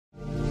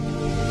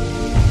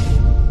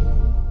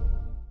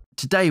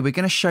Today we're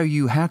going to show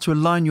you how to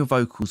align your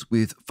vocals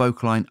with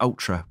VocAlign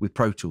Ultra with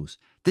Pro Tools.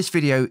 This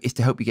video is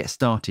to help you get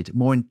started.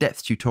 More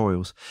in-depth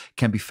tutorials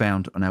can be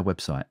found on our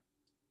website.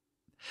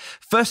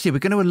 Firstly, we're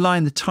going to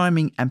align the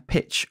timing and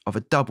pitch of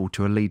a double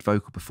to a lead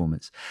vocal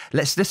performance.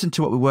 Let's listen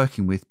to what we're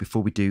working with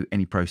before we do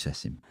any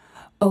processing.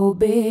 Oh,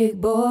 big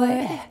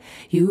boy,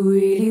 you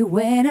really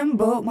went and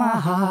broke my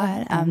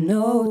heart. I'm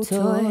no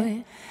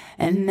toy.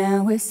 And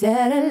now we're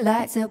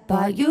satellites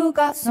apart. You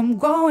got some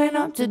growing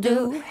up to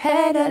do.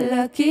 Had a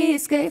lucky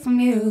escape from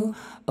you.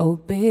 Oh,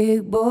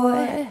 big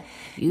boy,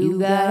 you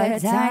got a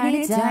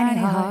tiny, tiny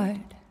heart.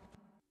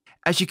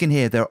 As you can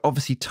hear, there are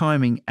obviously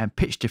timing and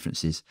pitch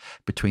differences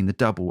between the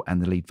double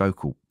and the lead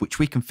vocal, which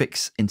we can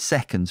fix in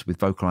seconds with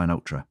VocAlign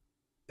Ultra.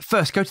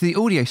 First, go to the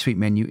Audio Suite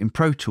menu in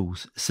Pro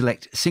Tools,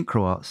 select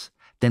Synchro Arts,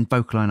 then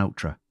VocAlign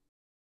Ultra.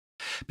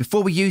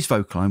 Before we use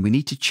VocAlign, we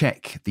need to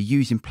check the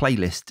Use in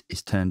Playlist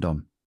is turned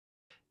on.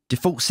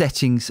 Default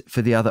settings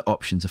for the other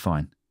options are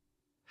fine.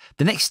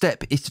 The next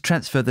step is to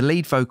transfer the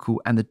lead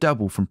vocal and the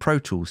double from Pro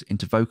Tools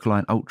into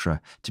VocAlign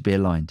Ultra to be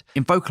aligned.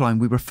 In VocAlign,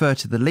 we refer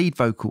to the lead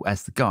vocal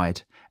as the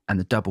guide and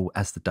the double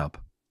as the dub.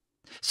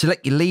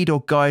 Select your lead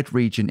or guide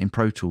region in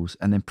Pro Tools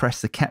and then press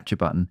the capture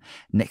button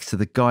next to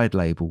the guide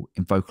label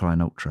in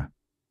VocAlign Ultra.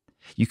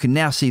 You can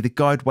now see the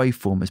guide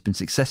waveform has been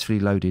successfully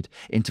loaded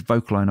into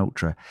VocAlign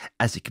Ultra,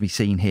 as it can be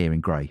seen here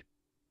in grey.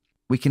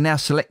 We can now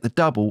select the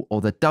double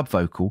or the dub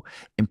vocal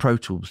in Pro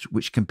Tools,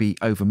 which can be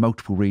over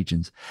multiple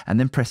regions, and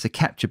then press the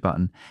capture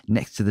button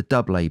next to the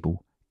dub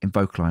label in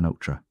VocAlign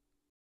Ultra.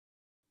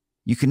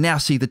 You can now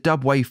see the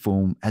dub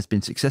waveform has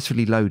been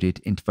successfully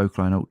loaded into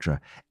VocAlign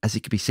Ultra, as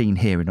it can be seen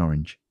here in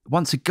orange.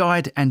 Once a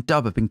guide and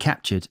dub have been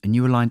captured, a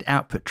new aligned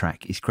output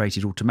track is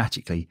created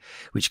automatically,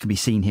 which can be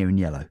seen here in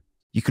yellow.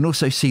 You can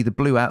also see the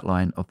blue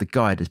outline of the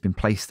guide has been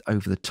placed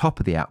over the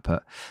top of the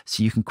output,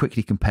 so you can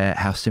quickly compare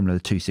how similar the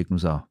two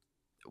signals are.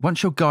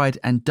 Once your guide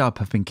and dub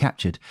have been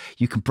captured,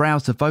 you can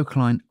browse the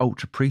VocAlign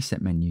Ultra preset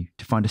menu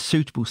to find a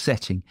suitable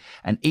setting,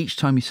 and each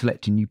time you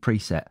select a new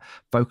preset,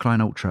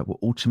 VocAlign Ultra will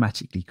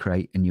automatically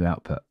create a new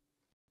output.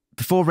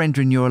 Before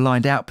rendering your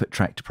aligned output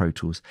track to Pro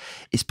Tools,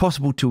 it's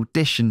possible to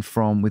audition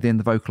from within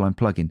the VocAlign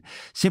plugin.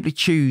 Simply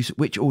choose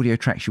which audio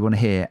tracks you want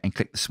to hear and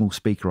click the small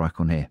speaker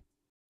icon here.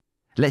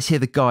 Let's hear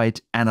the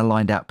guide and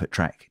aligned output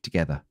track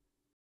together.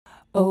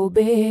 Oh,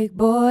 big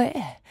boy,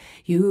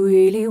 you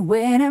really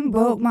went and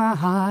broke my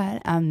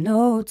heart. I'm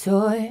no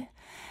toy.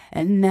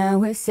 And now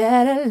we're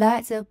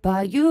satellites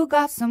apart. You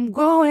got some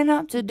growing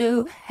up to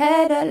do.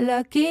 Had a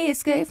lucky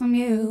escape from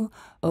you.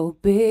 Oh,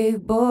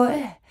 big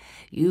boy,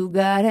 you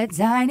got a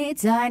tiny,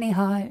 tiny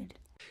heart.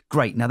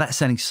 Great, now that's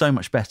sounding so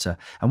much better.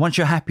 And once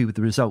you're happy with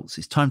the results,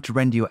 it's time to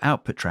render your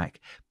output track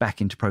back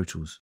into Pro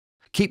Tools.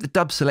 Keep the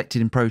dub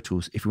selected in Pro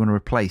Tools if you want to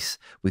replace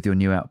with your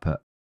new output.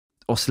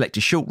 Or select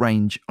a short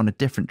range on a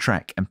different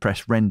track and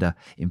press render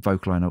in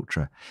VocAlign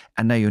Ultra.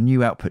 And now your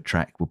new output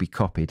track will be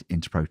copied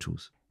into Pro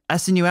Tools.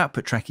 As the new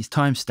output track is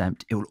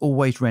timestamped, it will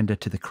always render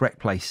to the correct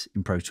place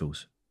in Pro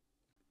Tools.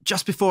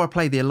 Just before I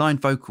play the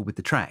aligned vocal with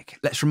the track,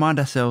 let's remind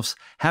ourselves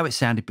how it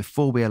sounded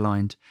before we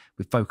aligned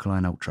with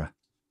VocAlign Ultra.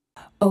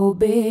 Oh,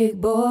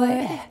 big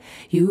boy,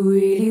 you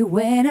really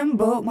went and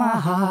broke my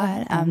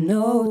heart. I'm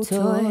no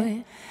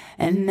toy.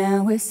 And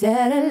now we're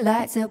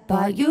satellites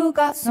apart. You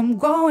got some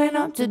growing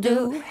up to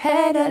do.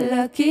 Had a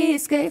lucky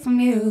escape from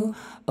you.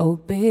 Oh,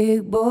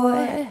 big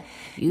boy,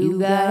 you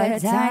got a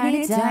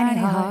tiny, tiny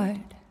heart.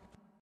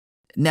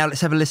 Now let's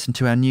have a listen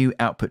to our new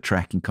output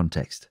track in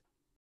context.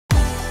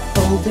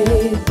 Oh,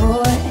 big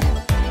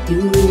boy,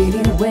 you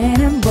really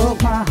went and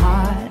broke my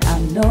heart.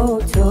 I'm no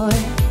toy.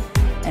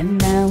 And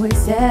now we're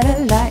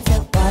satellites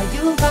apart.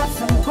 You got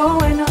some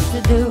growing up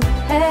to do.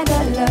 Had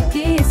a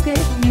lucky escape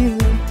from you.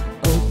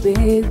 Oh,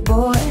 big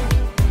boy,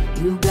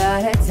 you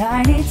got a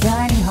tiny,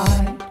 tiny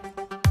heart.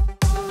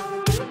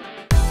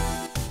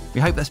 We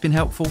hope that's been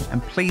helpful,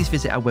 and please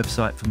visit our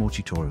website for more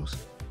tutorials.